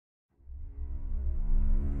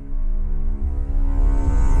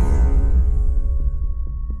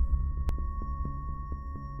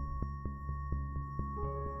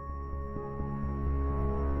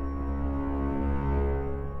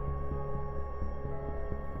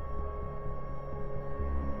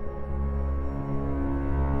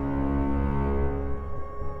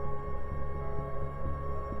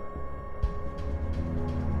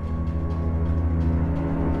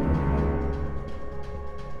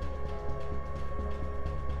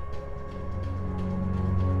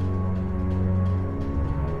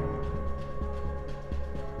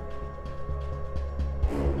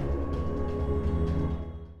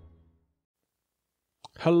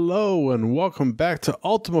Hello and welcome back to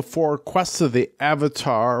Ultima 4 Quest of the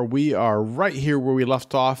Avatar. We are right here where we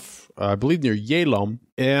left off, I believe near Yalom.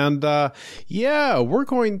 And yeah, we're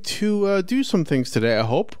going to do some things today, I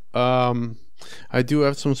hope. I do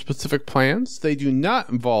have some specific plans. They do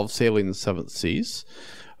not involve sailing the seven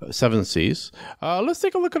seas. Let's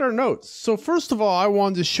take a look at our notes. So first of all, I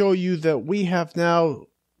wanted to show you that we have now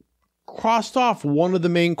crossed off one of the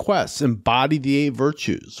main quests, embody the 8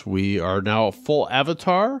 virtues. We are now a full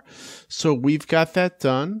avatar, so we've got that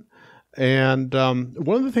done. And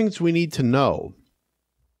one of the things we need to know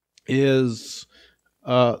is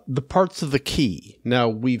the parts of the key. Now,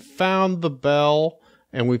 we found the bell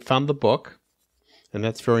and we found the book, and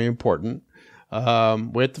that's very important. We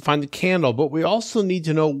have to find the candle, but we also need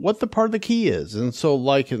to know what the part of the key is. And so,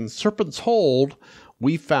 like in Serpent's Hold,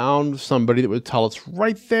 we found somebody that would tell us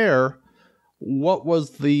right there what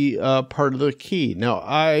was the part of the key. Now,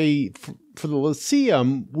 for the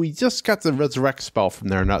Lyceum, we just got the resurrect spell from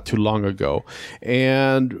there not too long ago.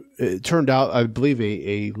 And it turned out, I believe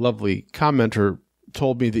a lovely commenter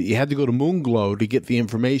told me that you had to go to Moonglow to get the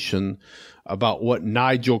information about what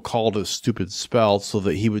Nigel called a stupid spell so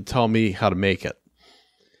that he would tell me how to make it.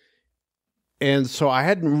 And so I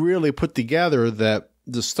hadn't really put together that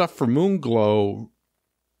the stuff for Moonglow,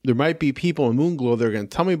 there might be people in Moonglow that are going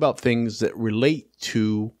to tell me about things that relate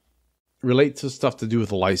to stuff to do with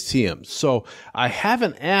the Lyceum. So I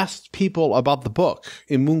haven't asked people about the book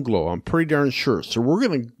in Moonglow. I'm pretty darn sure. So we're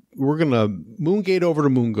gonna moongate over to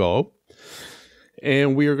Moonglow,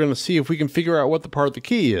 and we are going to see if we can figure out what the part of the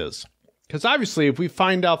key is. Because obviously, if we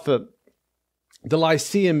find out that the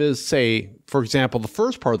Lyceum is, say, for example, the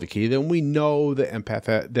first part of the key, then we know the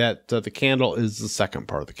the candle is the second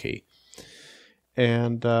part of the key.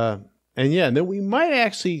 And yeah, and then we might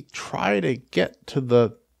actually try to get to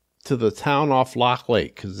the town off Loch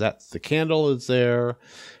Lake, because that's the candle is there,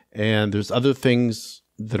 and there's other things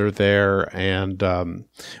that are there, and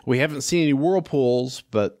we haven't seen any whirlpools,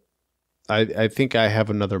 but I think I have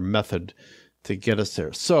another method to get us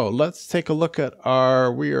there. So let's take a look at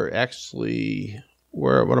we are actually,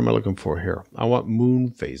 what am I looking for here? I want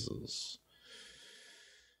moon phases.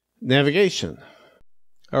 Navigation.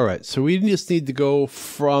 All right, so we just need to go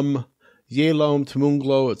from Yalom to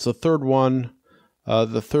Moonglow. It's the third one,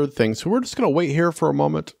 the third thing. So we're just going to wait here for a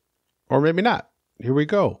moment, or maybe not. Here we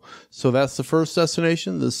go. So that's the first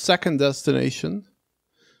destination, the second destination,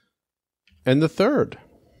 and the third.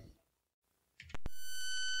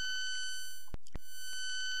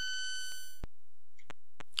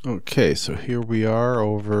 Okay, so here we are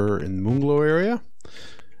over in the Moonglow area.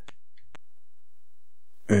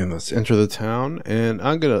 And let's enter the town. And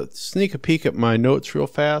I'm going to sneak a peek at my notes real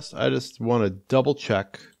fast. I just want to double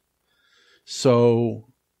check. So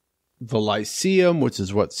the Lyceum, which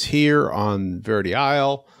is what's here on Verity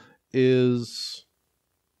Isle, is...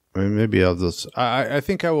 I mean, maybe I'll just... I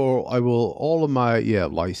think I will all of my... Yeah,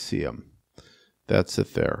 Lyceum. That's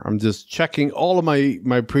it there. I'm just checking all of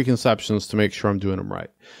my preconceptions to make sure I'm doing them right.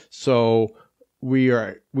 So we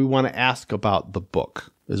want to ask about the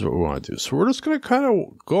book is what we want to do. So we're just going to kind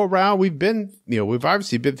of go around. We've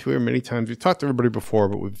obviously been through here many times. We've talked to everybody before,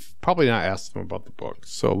 but we've probably not asked them about the book.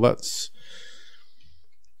 So let's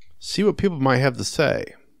see what people might have to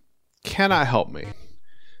say. Cannot help me.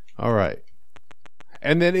 All right.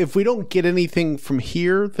 And then if we don't get anything from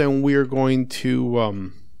here, then we are going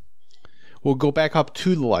to... we'll go back up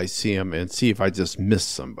to the Lyceum and see if I just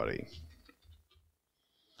missed somebody.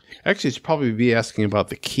 Actually, it should probably be asking about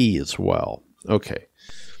the key as well. Okay.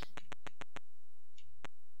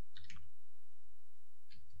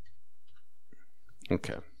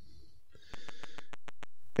 Okay.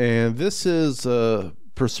 And this is a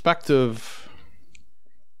perspective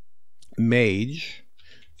mage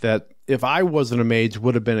that, if I wasn't a mage,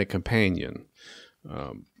 would have been a companion.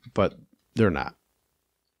 But they're not.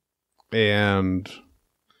 And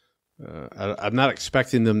I'm not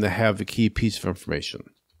expecting them to have the key piece of information.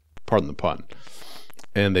 Pardon the pun.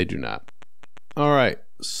 And they do not. All right.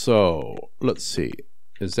 So let's see.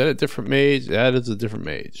 Is that a different mage? That is a different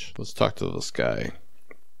mage. Let's talk to this guy.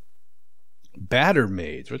 Battered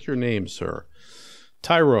mage. What's your name, sir?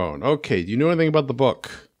 Tyrone. Okay. Do you know anything about the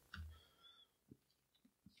book?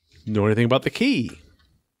 Know anything about the key?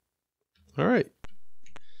 All right.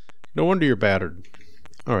 No wonder you're battered.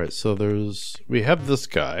 All right, so we have this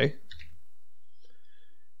guy,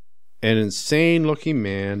 an insane-looking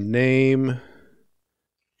man, name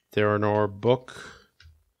Theranor, book.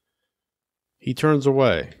 He turns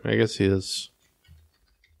away. I guess he is.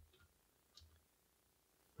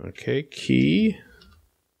 Okay, key.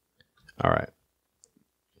 All right.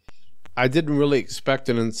 I didn't really expect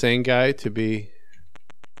an insane guy to be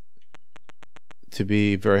to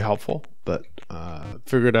be very helpful, but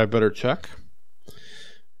figured I better check.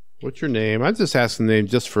 What's your name? I'm just asking the name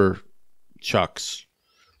just for chucks.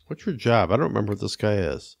 What's your job? I don't remember what this guy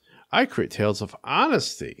is. I create tales of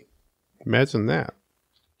honesty. Imagine that.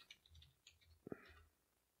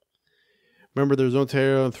 Remember, there's no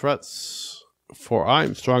terror and threats, for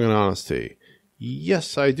I'm strong in honesty.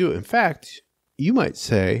 Yes, I do. In fact, you might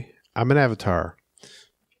say I'm an avatar.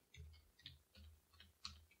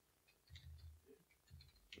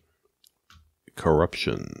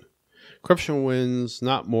 Corruption. Corruption wins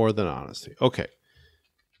not more than honesty. Okay.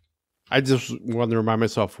 I just wanted to remind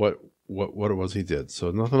myself what it was he did.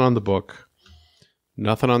 So nothing on the book.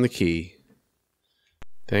 Nothing on the key.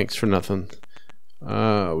 Thanks for nothing.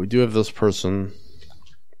 We do have this person.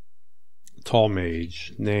 Tall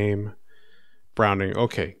mage. Name. Browning.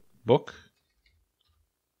 Okay. Book.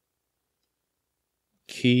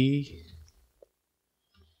 Key.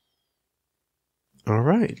 All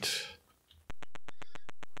right.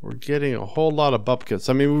 We're getting a whole lot of bupkis.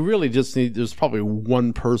 I mean, we really just need, there's probably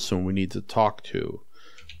one person we need to talk to.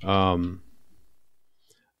 Inu.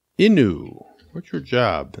 What's your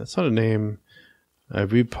job? That's not a name. I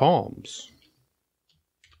read palms.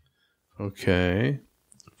 Okay.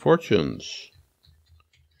 Fortunes.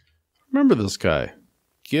 Remember this guy.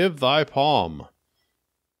 Give thy palm.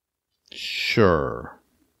 Sure.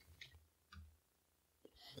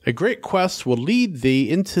 A great quest will lead thee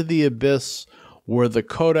into the abyss where the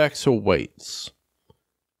codex awaits.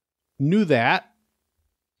 Knew that.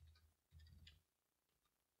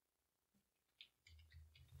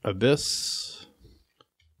 Abyss.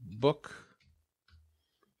 Book.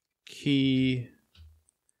 Key.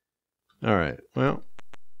 All right. Well,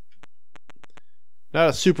 not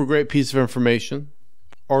a super great piece of information.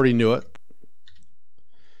 Already knew it.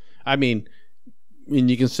 I mean, when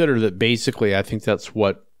you consider that basically, I think that's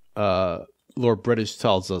what Lord British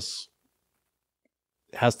tells us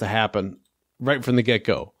has to happen right from the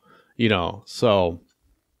get-go, you know. So,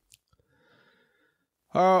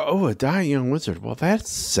 a dying young wizard. Well,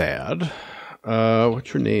 that's sad.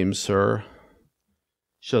 What's your name, sir?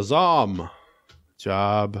 Shazam.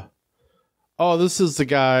 Job. Oh, this is the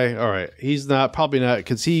guy. All right, he's probably not,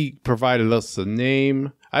 because he provided us the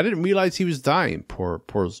name. I didn't realize he was dying. Poor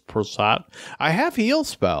sot. I have heal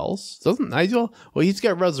spells, doesn't Nigel? Well, he's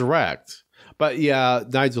got resurrect, but yeah,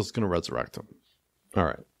 Nigel's gonna resurrect him. All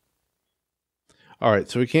right.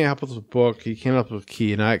 So we can't help with the book. He can't help with the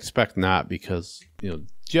key, and I expect not, because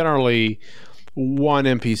generally one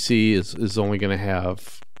NPC is only going to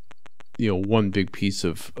have one big piece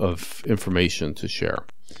of information to share.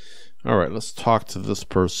 All right, let's talk to this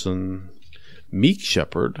person. Meek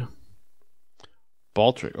Shepherd.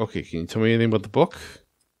 Baldric. Okay, can you tell me anything about the book?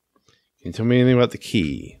 Can you tell me anything about the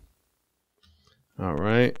key? All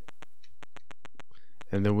right.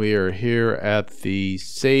 And then we are here at the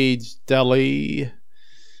Sage Deli.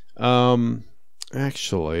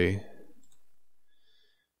 Actually,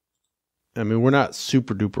 I mean, we're not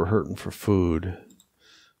super duper hurting for food,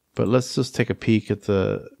 but let's just take a peek at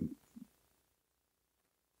the.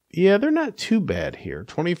 Yeah, they're not too bad here.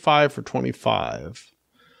 25 for 25.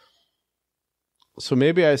 So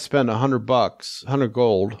maybe I spend $100, 100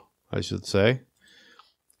 gold, I should say,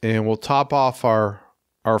 and we'll top off our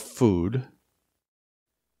food.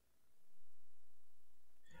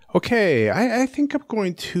 Okay, I think I'm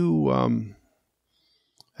going to,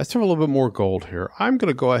 I still have a little bit more gold here. I'm going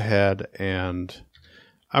to go ahead and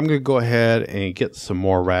get some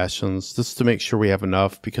more rations just to make sure we have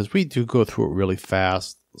enough, because we do go through it really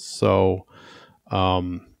fast. So,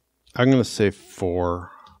 I'm going to say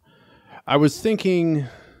 4. I was thinking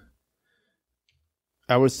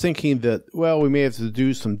that, well, we may have to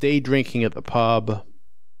do some day drinking at the pub.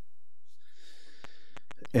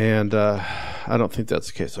 And I don't think that's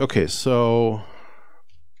the case. Okay, so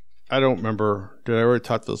I don't remember. Did I already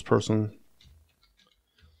talk to this person?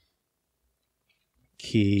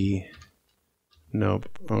 Key. Nope.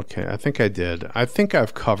 Okay, I think I did. I think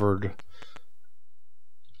I've covered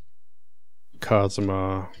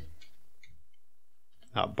Cosma.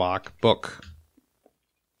 Not Bach. Book.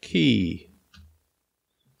 Key.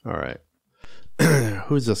 All right.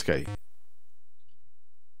 Who's this guy?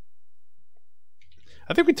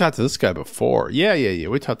 I think we talked to this guy before. Yeah.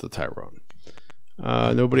 We talked to Tyrone.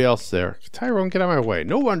 Nobody else there. Tyrone, get out of my way.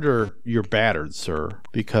 No wonder you're battered, sir,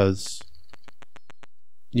 because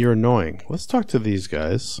you're annoying. Let's talk to these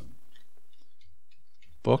guys.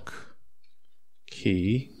 Book.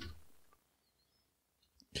 Key.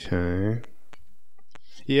 Okay.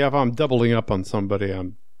 Yeah, if I'm doubling up on somebody,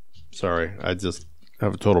 I'm sorry. I just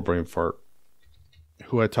have a total brain fart.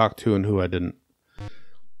 Who I talked to and who I didn't.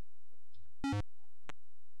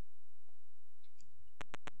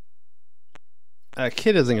 That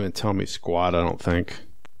kid isn't going to tell me squat, I don't think.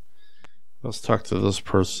 Let's talk to this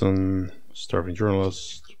person. Starving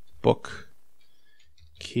journalist. Book.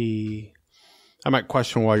 Key. I might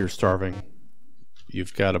question why you're starving.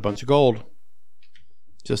 You've got a bunch of gold.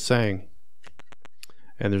 Just saying.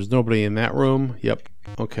 And there's nobody in that room. Yep.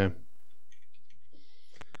 Okay.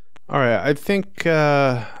 All right. I think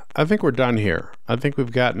we're done here. I think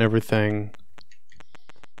we've gotten everything.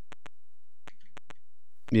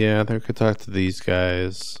 Yeah, I think we could talk to these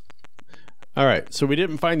guys. All right. So we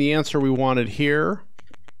didn't find the answer we wanted here.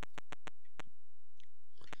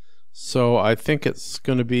 So I think it's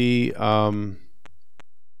going to be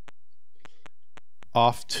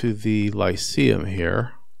off to the Lyceum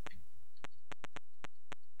here.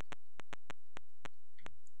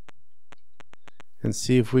 And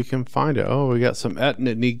see if we can find it. Oh, we got some Etin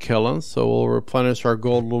that need killing, so we'll replenish our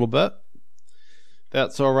gold a little bit.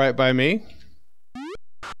 That's all right by me.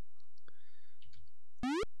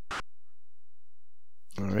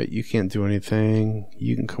 All right, you can't do anything.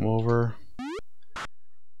 You can come over.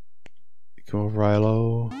 Come over,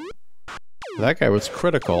 Rilo. That guy was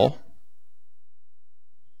critical.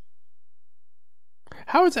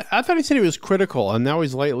 How is that? I thought he said he was critical, and now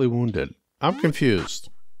he's lightly wounded. I'm confused.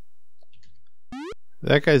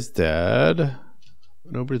 That guy's dead.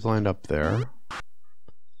 Nobody's lined up there.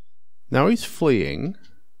 Now he's fleeing.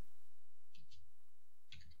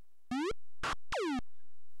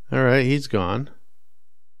 Alright, he's gone.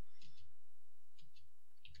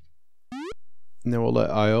 Now we'll let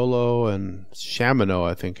Iolo and Shamino,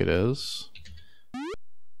 I think it is,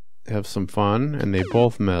 have some fun, and they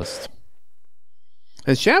both missed.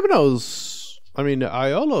 And Shamino's, I mean,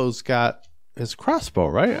 Iolo's got his crossbow,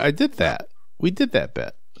 right? I did that. We did that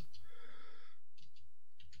bit.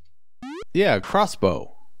 Yeah,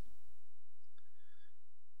 crossbow.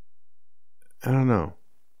 I don't know.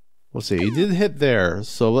 We'll see. He did hit there,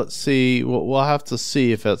 so let's see. We'll have to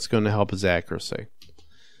see if that's going to help his accuracy.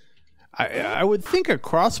 I would think a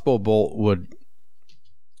crossbow bolt would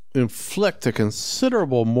inflict a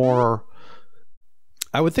considerable more...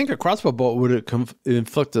 I would think a crossbow bolt would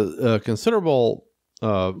inflict a considerable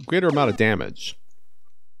greater amount of damage.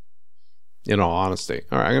 In all honesty.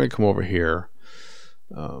 All right, I'm going to come over here.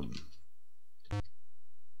 Oh,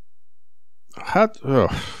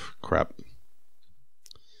 crap.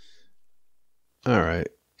 All right.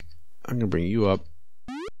 I'm going to bring you up.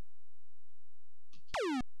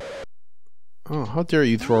 Oh, how dare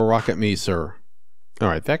you throw a rock at me, sir. All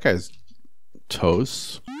right, that guy's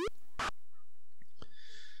toast.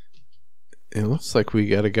 It looks like we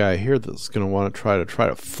got a guy here that's going to want to try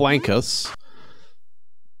to flank us.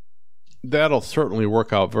 That'll certainly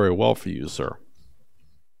work out very well for you, sir.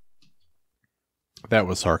 That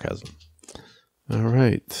was sarcasm. All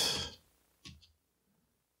right.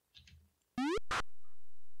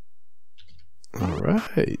 All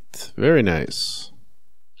right. Very nice.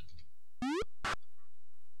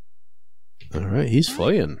 All right, he's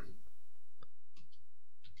fleeing.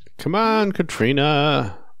 Come on,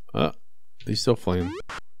 Katrina. He's still fleeing.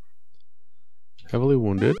 Heavily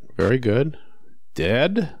wounded. Very good.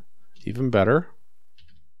 Dead. Even better.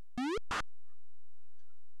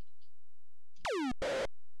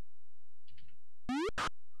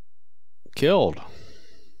 Killed.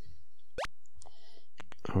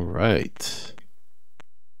 All right.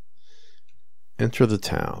 Enter the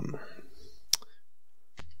town.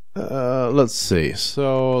 Let's see.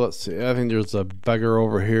 So, let's see. I think there's a beggar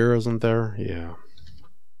over here, isn't there? Yeah.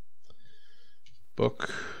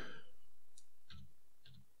 Book.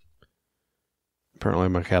 Apparently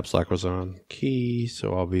my caps lock was on. Key,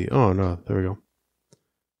 so I'll be... Oh, no. There we go.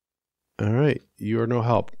 All right. You are no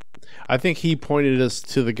help. I think he pointed us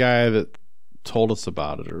to the guy that told us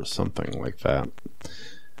about it or something like that.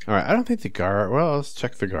 All right. I don't think the guard... Well, let's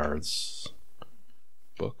check the guards.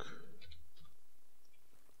 Book.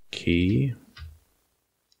 Key.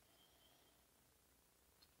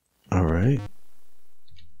 All right.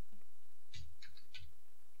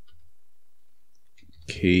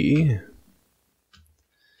 Key.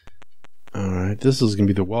 Alright, this is going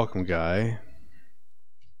to be the welcome guy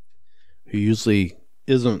who usually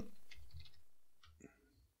isn't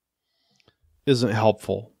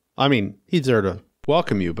helpful. I mean, he's there to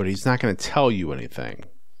welcome you, but he's not going to tell you anything.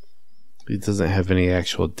 He doesn't have any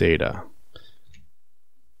actual data.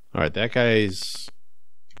 Alright, that guy's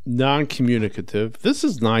non-communicative. This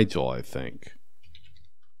is Nigel, I think.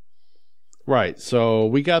 Right, so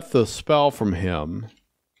we got the spell from him.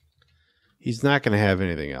 He's not going to have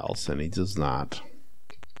anything else, and he does not.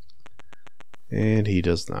 And he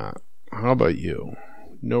does not. How about you?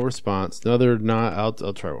 No response. Another not.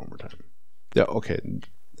 I'll try one more time. Yeah, okay.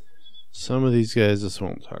 Some of these guys just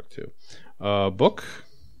won't talk to. Book.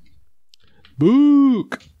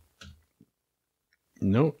 Book.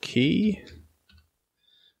 No key.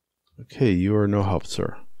 Okay, you are no help,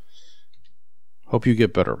 sir. Hope you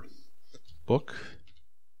get better. Book.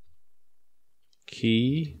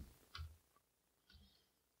 Key.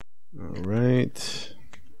 All right.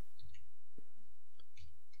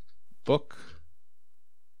 Book.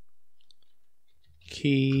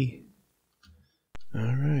 Key.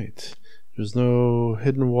 All right. There's no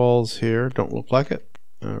hidden walls here. Don't look like it.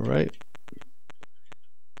 All right.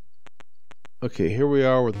 Okay, here we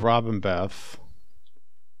are with Rob and Beth.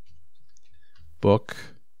 Book.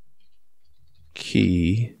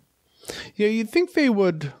 Key. Yeah, you'd think they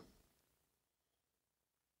would.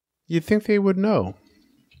 You'd think they would know.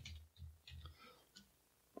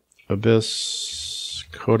 Abyss.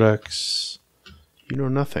 Codex. You know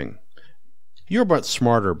nothing. You're much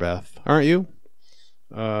smarter, Beth, aren't you?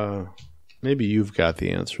 Maybe you've got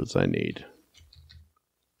the answers I need.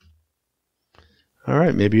 All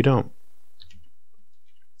right, maybe you don't.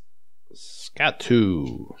 Got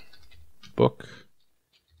to. Book.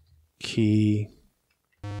 Key.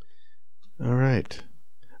 All right.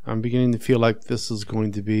 I'm beginning to feel like this is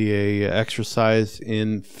going to be a exercise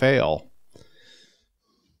in fail.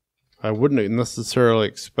 I wouldn't necessarily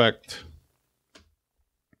expect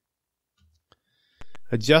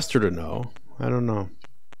a jester to know. I don't know.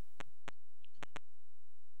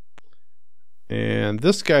 And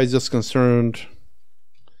this guy's just concerned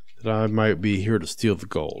that I might be here to steal the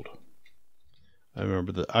gold. I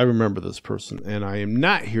remember this person, and I am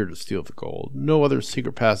not here to steal the gold. No other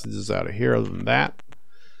secret passages out of here other than that.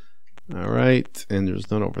 All right, and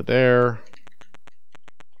there's none over there.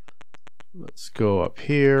 Let's go up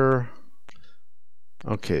here.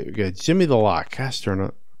 Okay, we got Jimmy the Lock. Gosh darn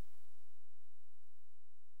it.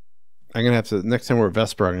 I'm going to have to, next time we're at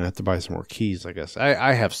Vesper, I'm going to have to buy some more keys, I guess.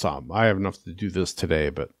 I have some. I have enough to do this today,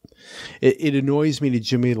 but it annoys me to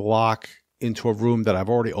Jimmy the Lock into a room that I've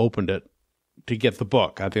already opened it to get the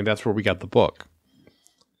book. I think that's where we got the book.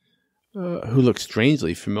 Who looks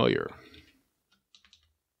strangely familiar.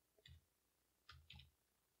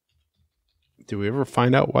 Did we ever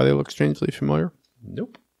find out why they look strangely familiar?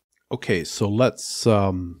 Nope. Okay, so let's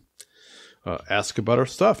ask about our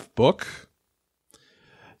stuff. Book.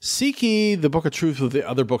 Seek ye the book of truth where the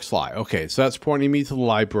other books lie. Okay, so that's pointing me to the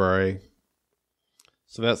library.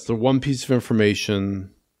 So that's the one piece of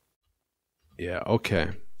information. Yeah, okay.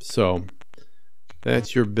 So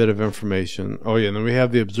that's your bit of information. Oh, yeah, and then we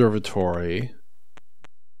have the observatory.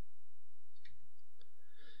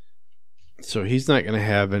 So he's not going to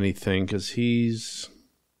have anything because he's...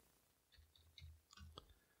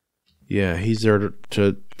 Yeah, he's there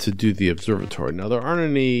to do the observatory. Now, there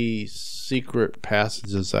aren't any secret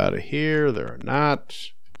passages out of here. There are not.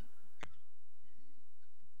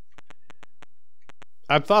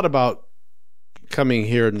 I've thought about coming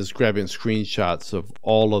here and just grabbing screenshots of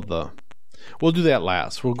all of the... We'll do that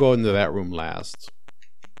last. We'll go into that room last.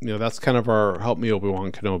 You know, that's kind of our Help Me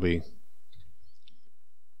Obi-Wan Kenobi.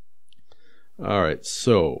 All right,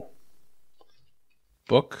 so...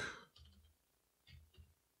 Book...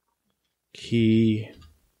 Key.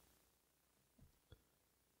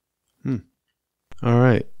 All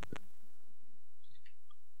right.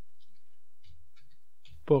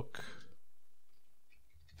 Book.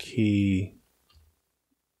 Key.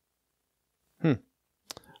 All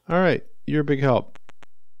right. You're a big help.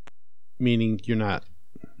 Meaning you're not.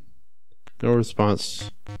 No response.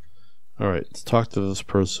 All right. Let's talk to this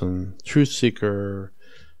person. Truth seeker.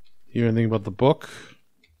 You know anything about the book?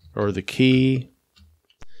 Or the key?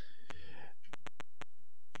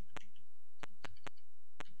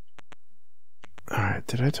 Alright,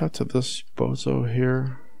 did I talk to this bozo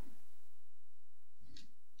here?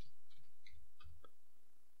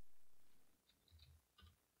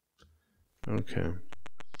 Okay.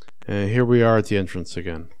 And here we are at the entrance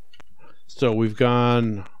again. So we've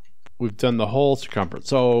done the whole circumference.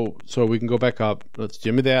 So we can go back up. Let's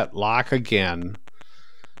Jimmy that lock again.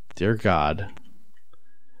 Dear God.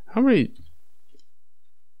 How many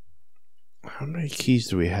keys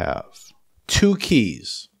do we have? 2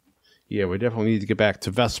 keys. Yeah, we definitely need to get back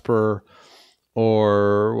to Vesper,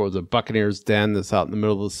 or what was it, Buccaneer's Den that's out in the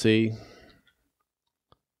middle of the sea.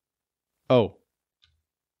 Oh.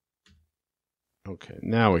 Okay,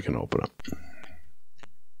 now we can open up.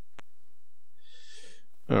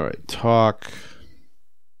 All right, talk,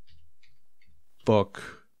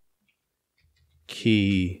 book,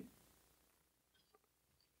 key.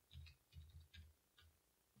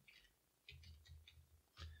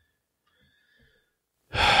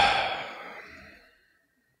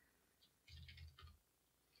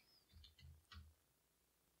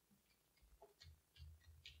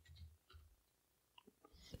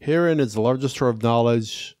 Herein is the largest store of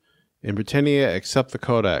knowledge in Britannia, except the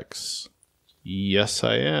Codex. Yes,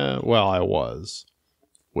 I am. Well, I was.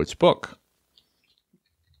 Which book?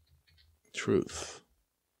 Truth.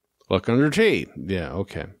 Look under T. Yeah,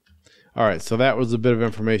 okay. All right, so that was a bit of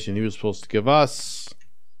information he was supposed to give us.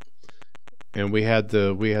 And we had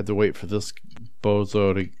to wait for this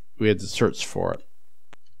bozo to, we had to search for it.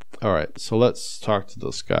 All right, so let's talk to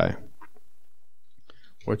this guy.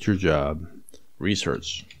 What's your job?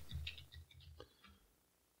 Research.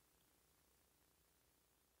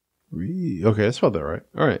 Okay, I spelled that right.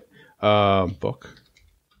 All right. Book.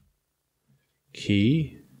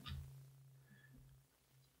 Key.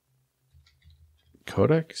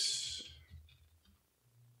 Codex.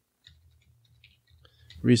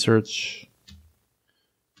 Research.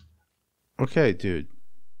 Okay, dude.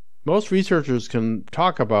 Most researchers can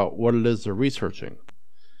talk about what it is they're researching.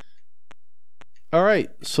 All right,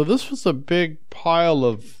 so this was a big pile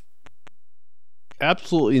of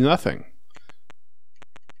absolutely nothing.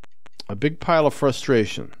 A big pile of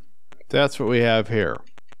frustration. That's what we have here.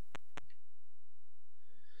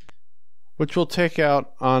 Which we'll take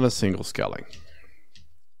out on a single skelly.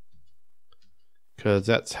 Because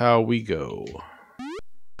that's how we go.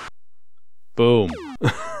 Boom.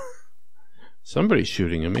 Somebody's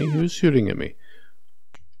shooting at me. Who's shooting at me?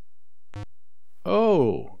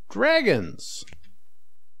 Oh, dragons.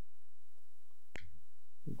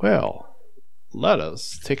 Well, let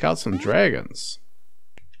us take out some dragons.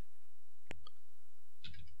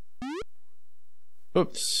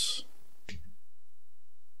 Oops.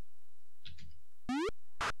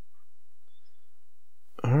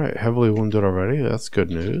 Alright, heavily wounded already. That's good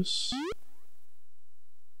news.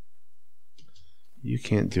 You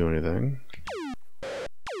can't do anything.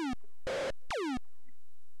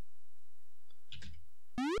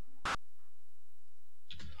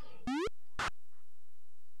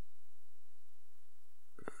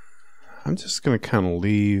 I'm just going to kind of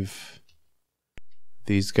leave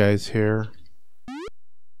these guys here.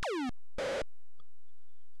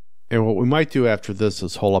 And what we might do after this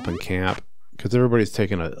is hole up in camp, because everybody's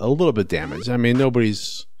taking a little bit of damage. I mean,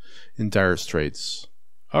 nobody's in dire straits.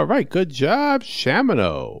 All right, good job,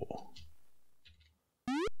 Shamino.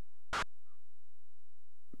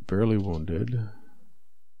 Barely wounded.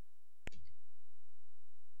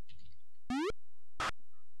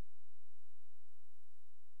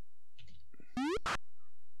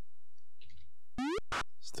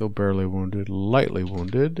 Still barely wounded, lightly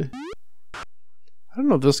wounded. I don't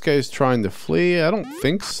know if this guy's trying to flee. I don't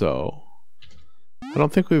think so. I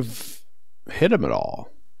don't think we've hit him at all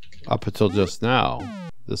up until just now.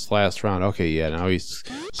 This last round. Okay, yeah, now he's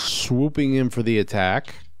swooping in for the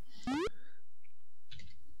attack.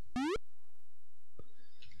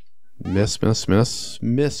 Miss, miss, miss.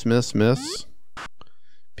 Miss, miss, miss.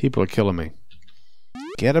 People are killing me.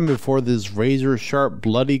 Get him before these razor sharp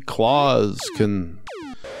bloody claws can...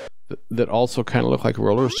 that also kind of look like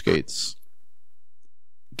roller skates.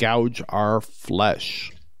 Gouge our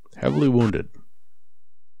flesh. Heavily wounded.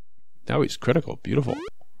 Now he's critical. Beautiful.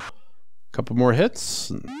 Couple more hits.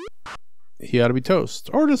 And he ought to be toast.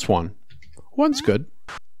 Or just one. One's good.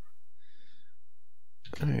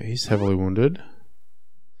 Alright, he's heavily wounded.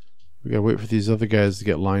 We gotta wait for these other guys to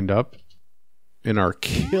get lined up in our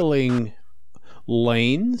killing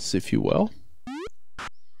lanes, if you will.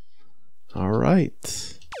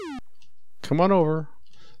 Alright. Come on over.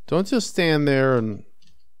 Don't just stand there and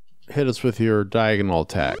hit us with your diagonal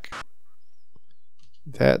attack.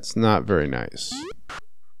 That's not very nice.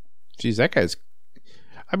 Geez, that guy's...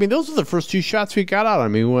 I mean, those are the first two shots we got out. I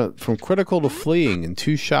mean, we went from critical to fleeing in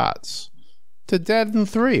 2 shots. To dead in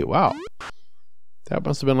 3. Wow. That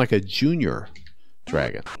must have been like a junior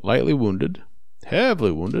dragon. Lightly wounded.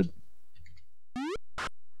 Heavily wounded.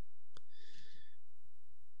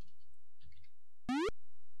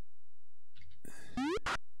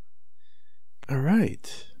 All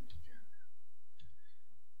right.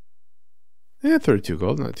 Yeah, 32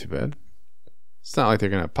 gold, not too bad. It's not like they're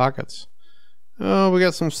going to have pockets. Oh, we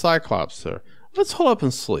got some Cyclops there. Let's hold up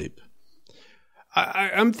and sleep.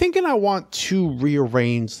 I'm thinking I want to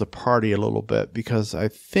rearrange the party a little bit because I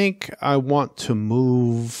think I want to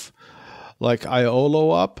move like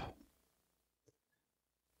Iolo up.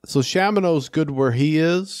 So Shamino's good where he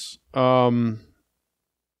is. Oh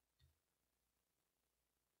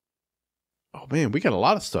man, we got a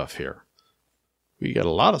lot of stuff here.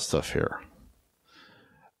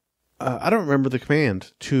 I don't remember the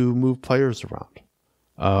command to move players around.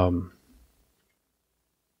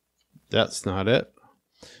 That's not it.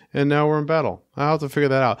 And now we're in battle. I'll have to figure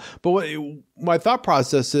that out. But what my thought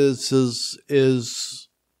process is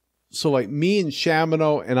So like me and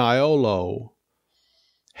Shamino and Iolo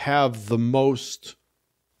have the most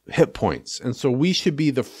hit points. And so we should be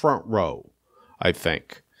the front row, I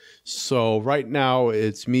think. So right now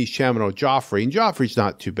it's me, Shamino, Joffrey. And Joffrey's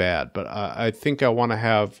not too bad, but I think I want to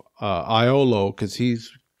have Iolo because he's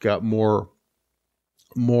got more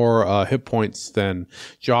hit points than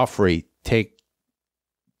Joffrey take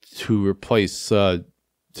to replace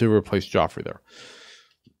Joffrey there.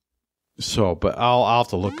 So, but I'll have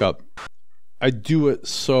to look up. I do it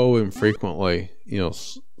so infrequently,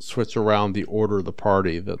 switch around the order of the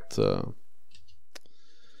party that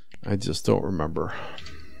I just don't remember.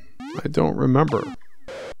 I don't remember.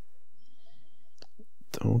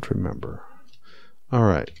 All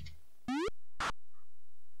right.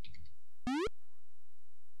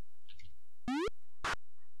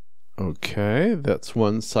 Okay, that's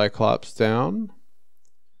one Cyclops down.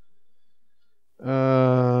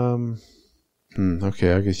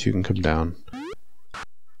 Okay, I guess you can come down.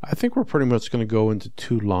 I think we're pretty much going to go into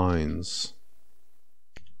 2 lines.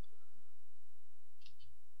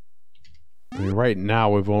 I mean, right now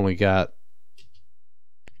we've only got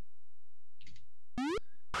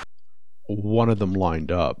one of them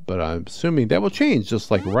lined up, but I'm assuming that will change just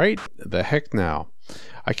like right the heck now.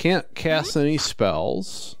 I can't cast any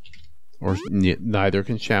spells, or neither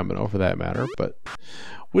can Shamino for that matter, but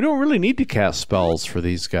we don't really need to cast spells for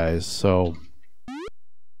these guys, so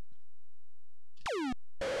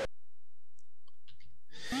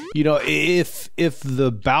if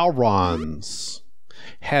the Balrons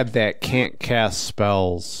had that can't cast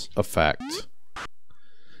spells effect,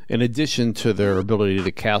 in addition to their ability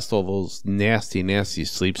to cast all those nasty, nasty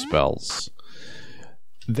sleep spells,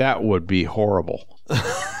 that would be horrible.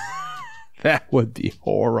 That would be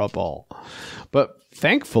horrible. But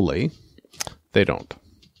thankfully, they don't.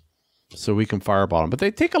 So we can fireball them. But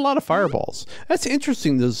they take a lot of fireballs. That's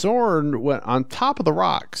interesting. The Zorn went on top of the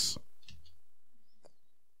rocks.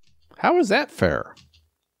 How is that fair?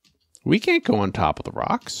 We can't go on top of the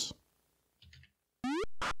rocks.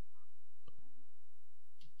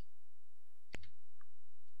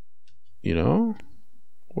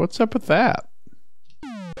 What's up with that?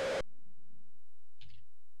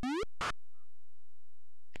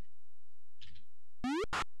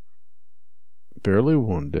 Barely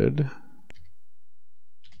wounded.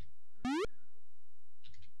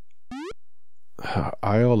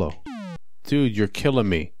 Iolo. Dude, you're killing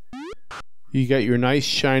me. You got your nice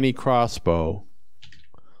shiny crossbow.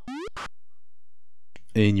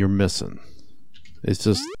 And you're missing. It's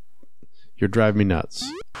just, you're driving me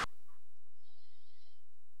nuts.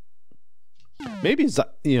 Maybe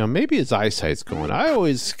his eyesight's going. I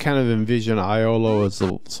always kind of envision Iolo as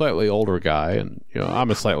a slightly older guy, and I'm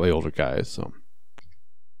a slightly older guy, so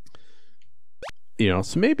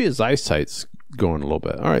so maybe his eyesight's going a little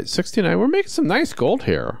bit. All right, 69. We're making some nice gold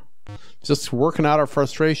here. Just working out our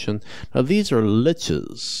frustration. Now these are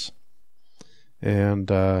liches,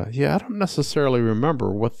 and I don't necessarily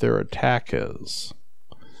remember what their attack is,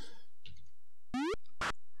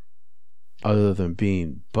 other than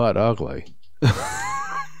being butt ugly.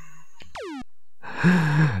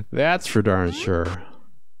 That's for darn sure.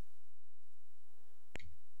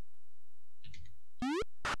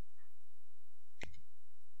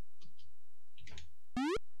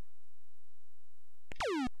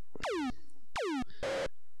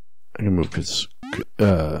 I'm gonna move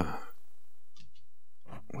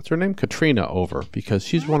what's her name? Katrina over, because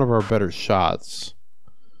she's one of our better shots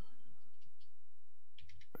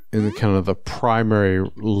in the kind of the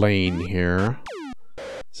primary lane here,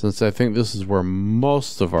 since I think this is where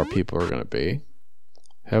most of our people are going to be.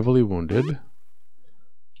 Heavily wounded.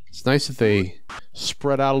 It's nice if they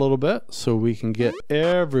spread out a little bit so we can get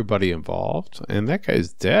everybody involved. And that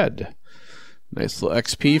guy's dead. Nice little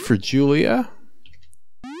XP for Julia.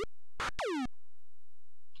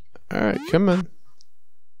 Alright, come on.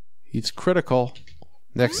 He's critical.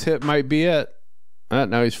 Next hit might be it.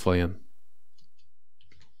 Now he's fleeing.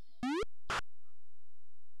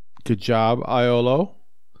 Good job, Iolo.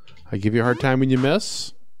 I give you a hard time when you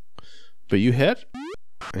miss, but you hit,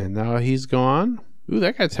 and now he's gone. Ooh,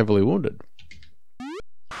 that guy's heavily wounded.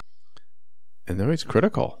 And now he's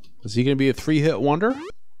critical. Is he going to be a 3-hit wonder?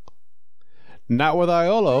 Not with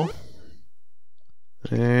Iolo.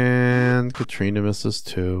 And Katrina misses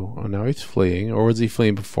too. Oh, now he's fleeing. Or was he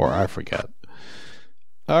fleeing before? I forget.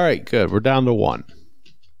 All right, good. We're down to 1.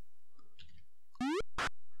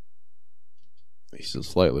 He's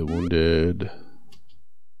just slightly wounded.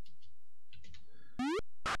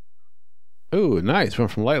 Ooh, nice.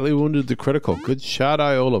 Went from lightly wounded to critical. Good shot,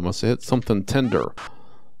 Iolo. Must have hit something tender.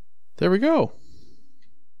 There we go.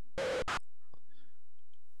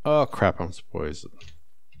 Oh, crap, I'm poisoned.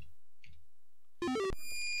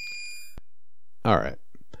 All right.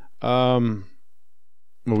 Well,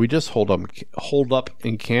 we just hold up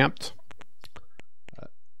and camped.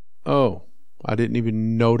 Oh, I didn't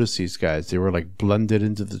even notice these guys. They were like blended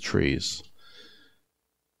into the trees.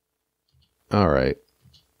 All right.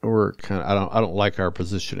 We're kind of, I don't like our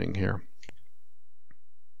positioning here.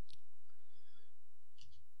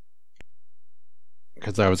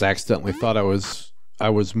 Because I was accidentally thought I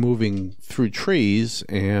was moving through trees,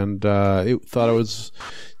 and it thought I was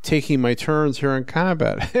taking my turns here in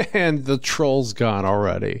combat. And the troll's gone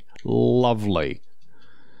already. Lovely.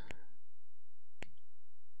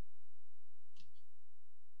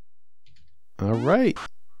 All right.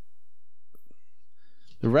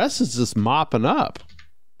 The rest is just mopping up.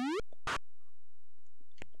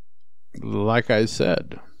 Like I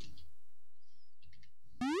said.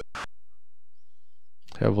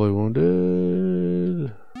 Heavily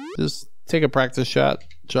wounded. Just take a practice shot,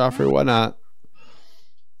 Joffrey. Why not?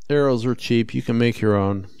 Arrows are cheap. You can make your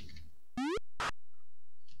own. I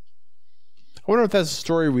wonder if that's a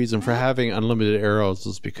story reason for having unlimited arrows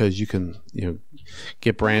is because you can,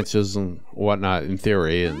 get branches and whatnot in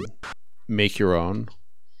theory and make your own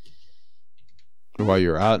while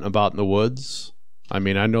you're out and about in the woods. I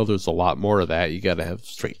mean, I know there's a lot more to that. You got to have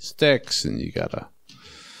straight sticks, and you got to,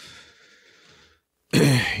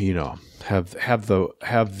 have the.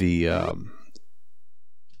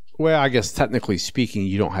 Well, I guess technically speaking,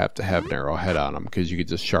 you don't have to have an arrowhead on them because you could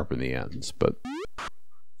just sharpen the ends. But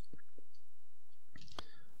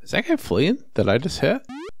is that guy fleeing that I just hit?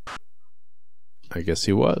 I guess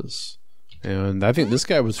he was, and I think this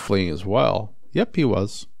guy was fleeing as well. Yep, he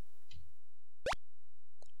was.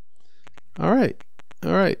 All right.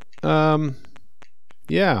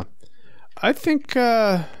 Yeah, I think.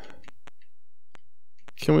 Can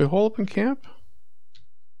we hold up in camp?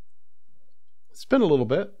 It's been a little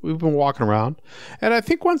bit. We've been walking around, and I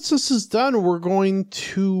think once this is done, we're going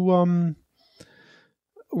to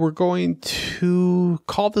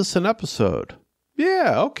call this an episode.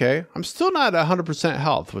 Yeah, okay. I'm still not 100%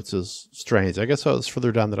 health, which is strange. I guess I was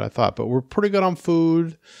further down than I thought, but we're pretty good on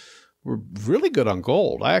food. We're really good on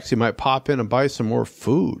gold. I actually might pop in and buy some more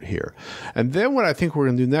food here. And then what I think we're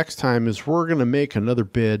going to do next time is we're going to make another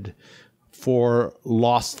bid for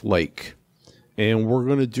Lost Lake. And we're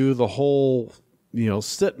going to do the whole,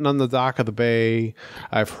 sitting on the dock of the bay.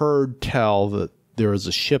 I've heard tell that there is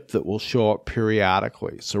a ship that will show up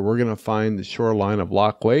periodically. So we're going to find the shoreline of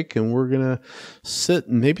Lost Lake, and we're going to sit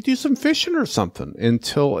and maybe do some fishing or something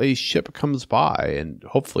until a ship comes by, and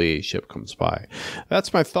hopefully a ship comes by.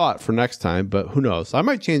 That's my thought for next time, but who knows? I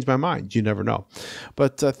might change my mind. You never know.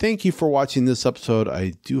 But thank you for watching this episode.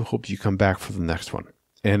 I do hope you come back for the next one.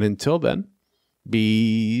 And until then,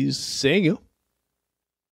 be seeing you.